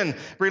 Religion,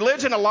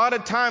 a lot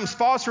of times,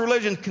 false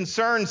religion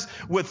concerns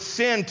with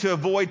sin to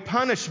avoid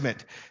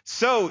punishment.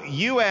 So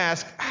you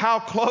ask, how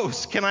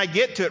close can I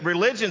get to it?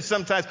 Religion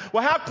sometimes,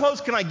 well, how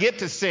close can I get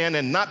to sin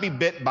and not be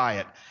bit by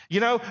it? You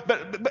know,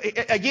 but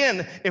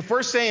again, if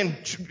we're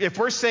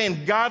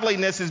saying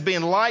godliness is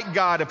being like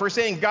God, if we're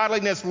saying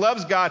godliness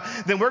loves God,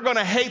 then we're going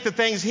to hate the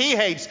things he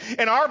hates.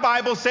 And our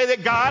Bibles say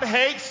that God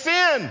hates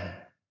sin.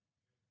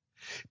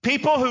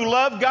 People who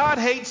love God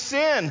hate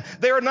sin.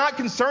 They are not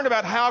concerned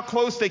about how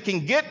close they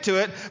can get to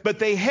it, but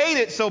they hate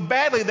it so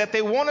badly that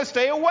they want to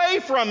stay away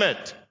from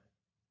it.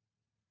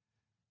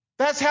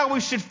 That's how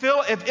we should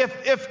feel.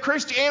 If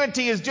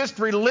Christianity is just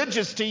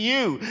religious to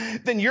you,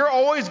 then you're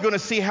always going to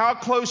see how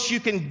close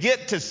you can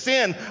get to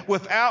sin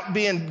without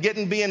being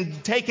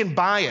taken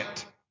by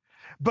it.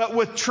 But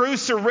with true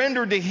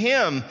surrender to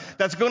him,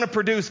 that's going to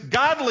produce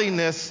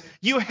godliness.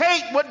 You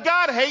hate what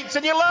God hates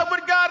and you love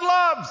what God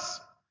loves.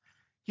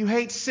 You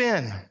hate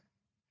sin.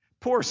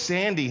 Poor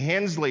Sandy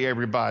Hensley,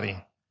 everybody.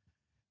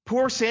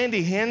 Poor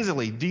Sandy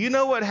Hensley. Do you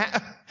know what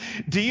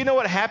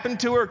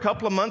happened to her a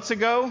couple of months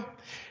ago?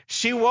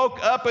 She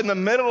woke up in the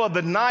middle of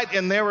the night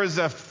and there was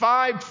a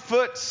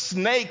 5-foot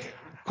snake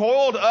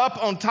coiled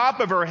up on top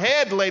of her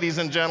head, ladies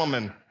and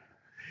gentlemen.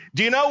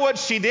 Do you know what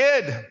she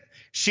did?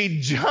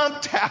 She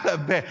jumped out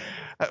of bed.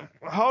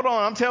 Hold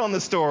on, I'm telling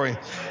the story.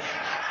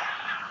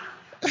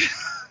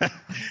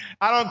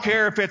 I don't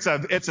care if it's a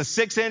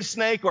 6-inch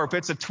snake or if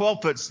it's a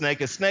 12-foot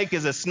snake. A snake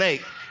is a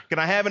snake. Can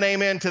I have an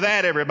amen to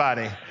that,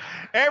 everybody?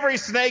 Every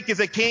snake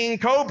is a king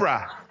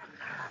cobra.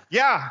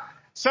 Yeah.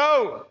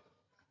 So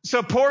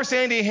poor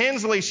Sandy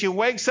Hensley, she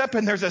wakes up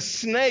and there's a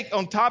snake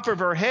on top of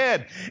her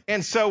head.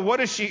 And so what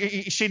does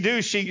she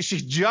do? She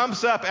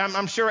jumps up.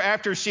 I'm sure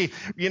after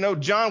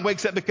John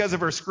wakes up because of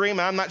her scream.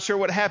 I'm not sure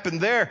what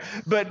happened there.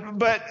 But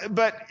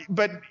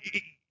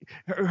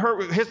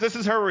this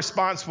is her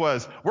response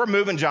was, "We're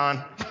moving,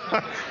 John."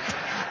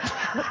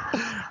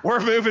 We're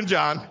moving,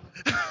 John.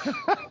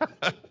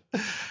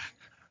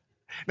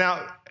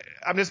 Now,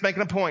 I'm just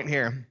making a point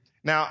here.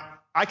 Now,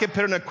 I could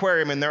put an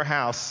aquarium in their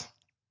house,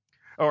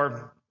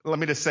 or let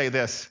me just say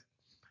this.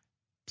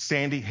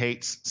 Sandy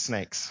hates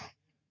snakes.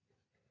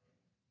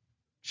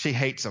 She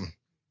hates them.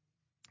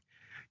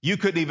 You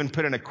couldn't even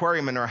put an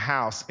aquarium in her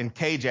house and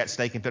cage that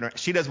snake.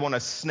 She doesn't want a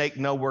snake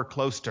nowhere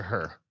close to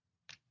her.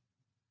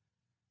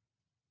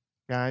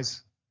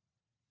 Guys,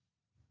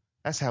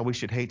 that's how we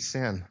should hate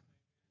sin.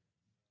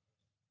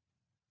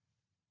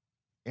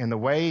 And the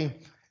way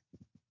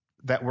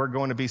that we're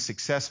going to be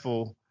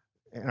successful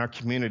in our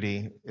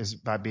community is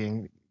by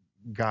being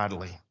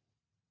godly,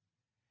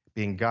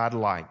 being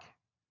godlike,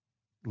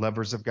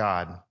 lovers of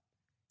God,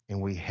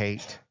 and we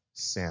hate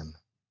sin.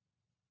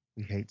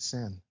 We hate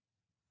sin.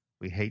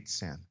 We hate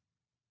sin.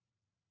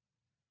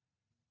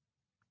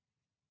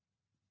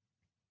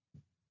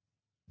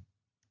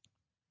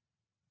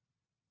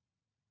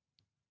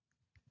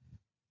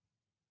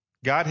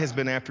 God has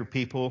been after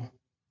people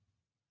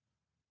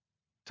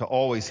to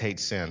always hate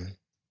sin.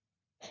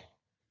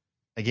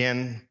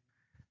 Again,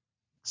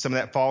 some of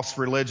that false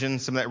religion,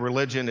 some of that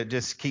religion, it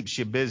just keeps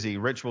you busy,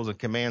 rituals and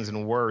commands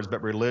and words,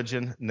 but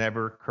religion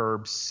never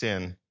curbs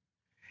sin.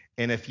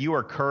 And if you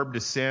are curbed to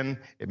sin,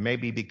 it may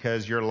be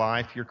because your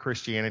life, your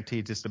Christianity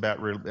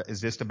is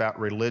just about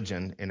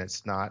religion, and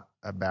it's not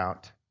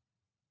about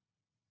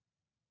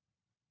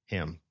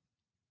him.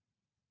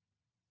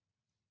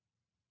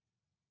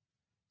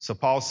 So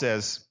Paul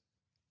says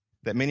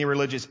that many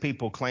religious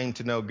people claim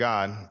to know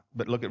God,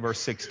 but look at verse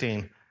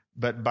 16.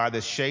 But by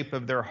the shape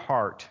of their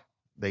heart,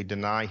 they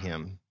deny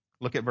him.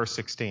 Look at verse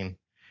 16.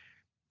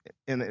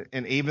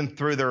 And even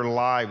through their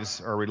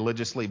lives are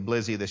religiously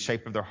busy, the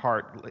shape of their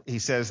heart, he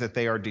says that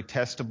they are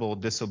detestable,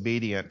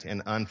 disobedient,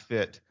 and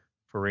unfit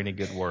for any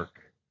good work.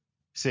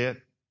 See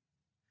it?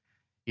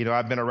 You know,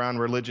 I've been around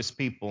religious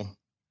people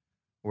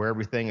where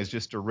everything is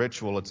just a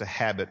ritual, it's a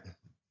habit,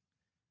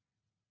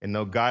 and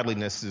no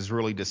godliness is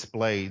really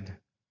displayed.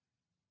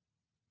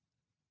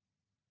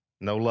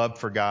 No love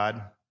for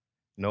God,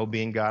 no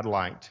being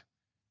God-liked.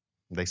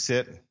 They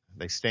sit,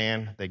 they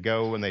stand, they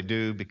go, and they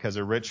do because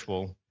of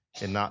ritual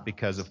and not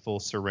because of full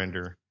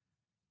surrender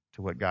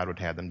to what God would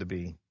have them to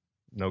be.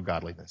 No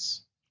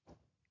godliness.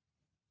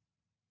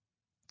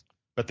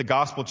 But the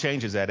gospel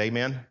changes that,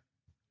 amen?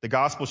 The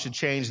gospel should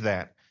change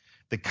that.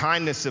 The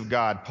kindness of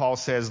God, Paul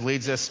says,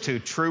 leads us to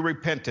true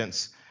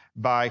repentance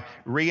by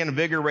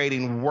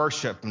reinvigorating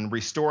worship and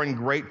restoring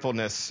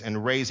gratefulness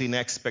and raising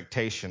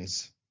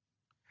expectations.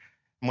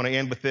 I'm going to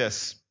end with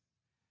this.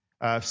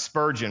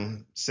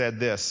 Spurgeon said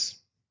this,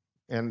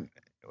 and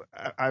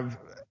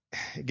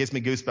it gives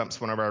me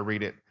goosebumps whenever I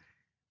read it.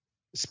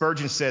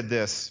 Spurgeon said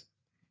this.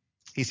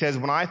 He says,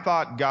 when I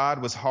thought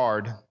God was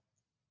hard,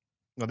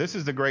 now this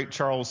is the great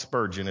Charles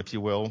Spurgeon, if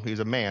you will. He's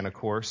a man, of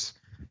course.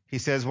 He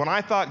says, when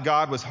I thought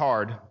God was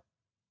hard,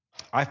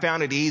 I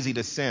found it easy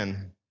to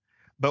sin.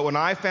 But when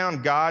I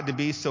found God to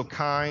be so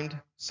kind,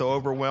 so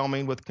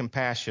overwhelming with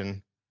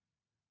compassion,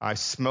 I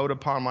smote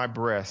upon my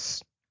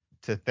breast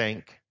to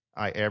think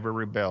I ever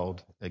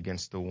rebelled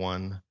against the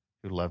one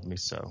who loved me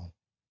so.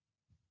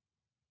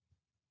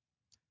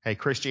 Hey,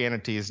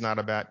 Christianity is not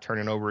about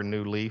turning over a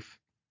new leaf.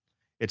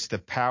 It's the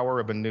power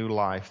of a new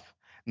life.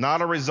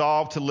 Not a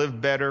resolve to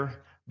live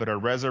better, but a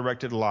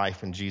resurrected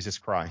life in Jesus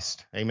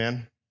Christ.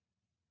 Amen?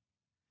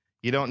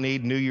 You don't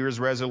need New Year's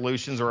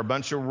resolutions or a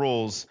bunch of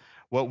rules.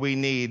 What we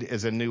need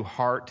is a new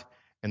heart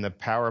and the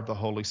power of the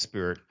Holy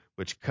Spirit,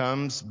 which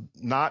comes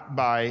not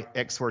by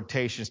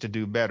exhortations to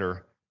do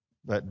better,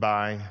 but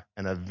by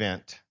an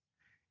event,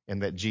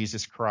 and that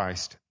Jesus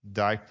Christ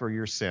died for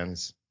your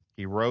sins.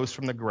 He rose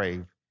from the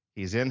grave.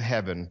 He's in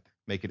heaven,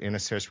 making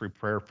intercessory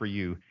prayer for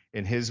you.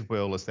 And his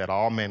will is that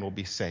all men will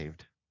be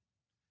saved.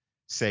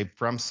 Saved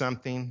from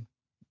something,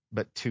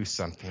 but to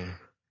something,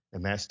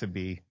 and that's to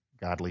be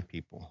godly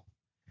people.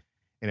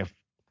 And if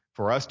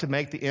for us to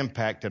make the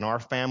impact in our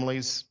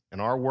families, in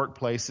our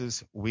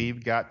workplaces,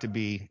 we've got to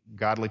be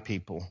godly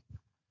people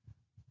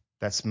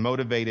that's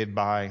motivated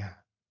by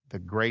the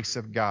grace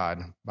of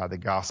God, by the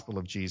gospel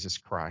of Jesus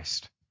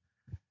Christ,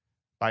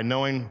 by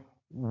knowing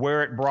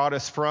where it brought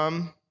us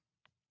from,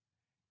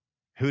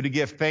 who to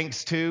give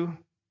thanks to,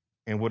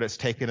 and what it's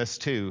taken us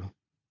to.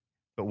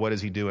 But what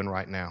is he doing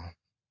right now?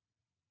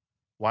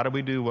 Why do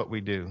we do what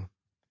we do?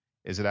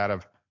 Is it out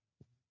of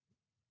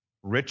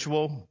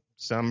ritual,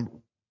 some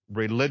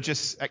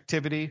religious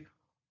activity,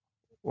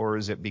 or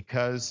is it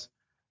because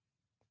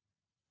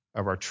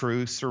of our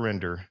true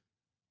surrender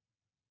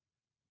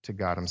to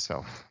God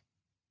himself?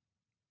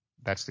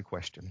 That's the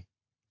question.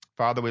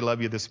 Father, we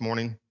love you this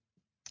morning.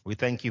 We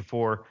thank you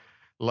for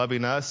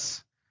loving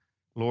us.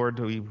 Lord,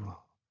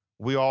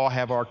 we all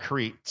have our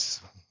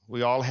creeds.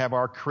 We all have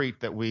our creed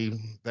that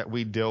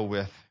we deal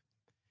with.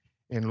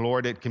 And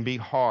Lord, it can be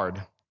hard,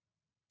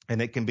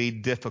 and it can be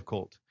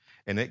difficult,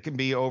 and it can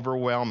be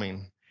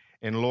overwhelming.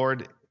 And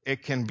Lord,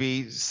 it can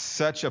be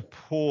such a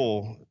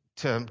pull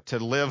to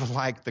live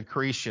like the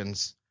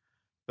Cretans.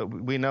 But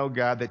we know,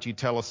 God, that you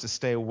tell us to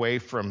stay away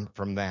from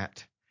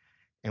that.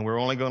 And we're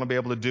only going to be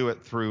able to do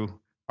it through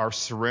our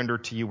surrender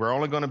to you. We're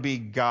only going to be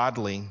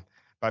godly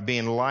by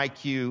being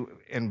like you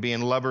and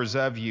being lovers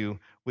of you.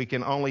 We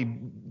can only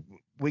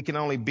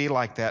be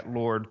like that,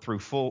 Lord, through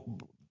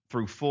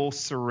full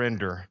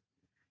surrender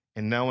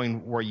and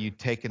knowing where you've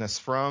taken us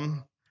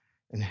from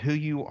and who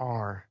you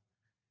are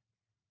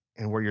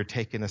and where you're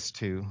taking us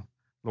to.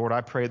 Lord,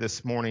 I pray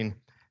this morning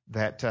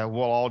that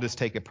we'll all just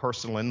take a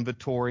personal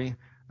inventory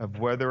of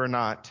whether or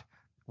not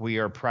we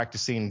are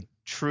practicing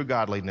true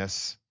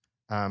godliness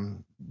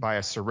by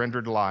a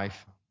surrendered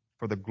life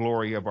for the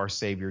glory of our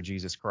Savior,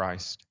 Jesus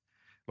Christ.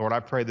 Lord,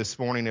 I pray this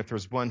morning, if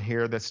there's one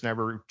here that's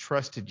never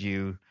trusted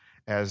you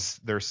as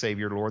their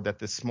Savior, Lord, that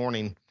this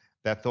morning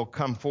that they'll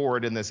come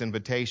forward in this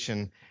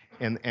invitation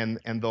and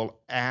they'll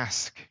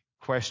ask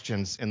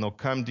questions and they'll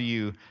come to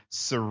you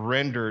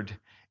surrendered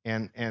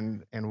and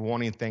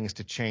wanting things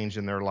to change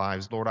in their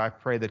lives. Lord, I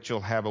pray that you'll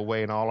have a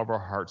way in all of our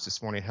hearts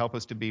this morning. Help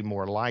us to be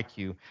more like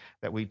you,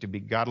 that we to be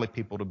godly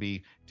people, to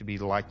be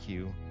like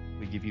you.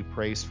 We give you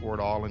praise for it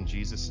all in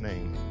Jesus'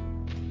 name.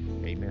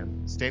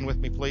 Amen. Stand with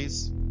me,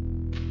 please.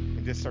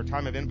 In this our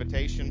time of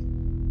invitation.